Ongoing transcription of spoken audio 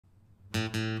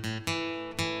If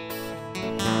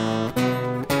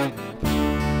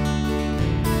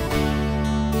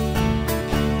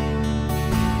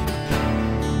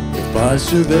I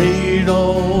surveyed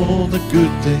all the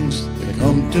good things that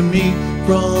come to me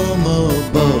from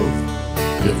above,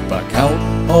 if I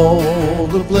count all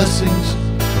the blessings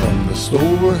from the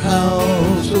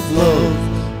storehouse of love,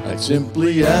 I'd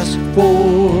simply ask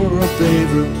for a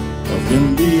favor of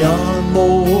him beyond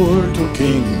mortal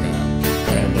king,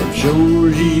 and I'm sure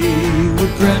he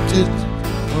would grant it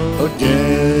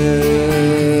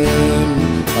again.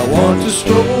 I want to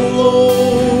stroll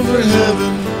over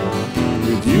heaven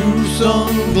with you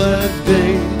some glad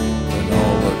day, when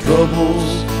all the troubles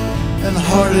and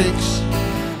heartaches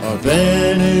are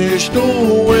vanished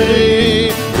away.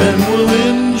 Then we'll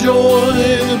enjoy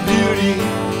the beauty,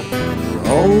 for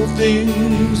all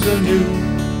things are new.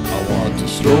 I want to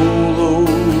stroll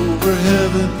over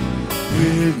heaven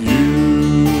with you.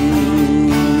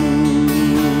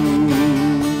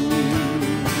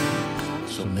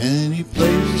 So many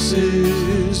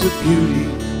places of beauty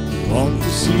we want to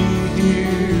see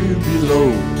here below,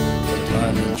 but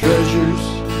time and treasures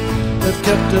have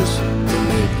kept us from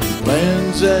making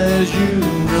plans, as you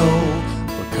know.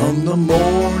 But come the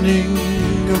morning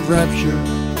of rapture,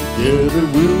 together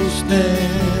we'll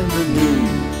stand anew,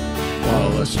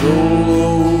 while I stroll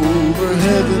over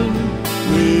heaven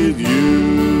with you.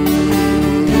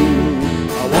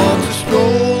 I want to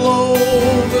stroll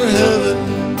over heaven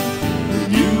with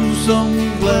you some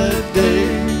glad day,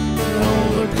 when all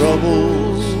the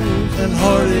troubles and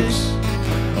heartaches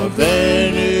are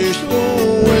vanished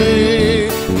away.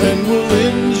 Then we'll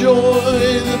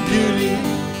enjoy the beauty,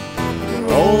 where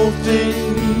all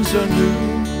things are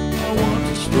new.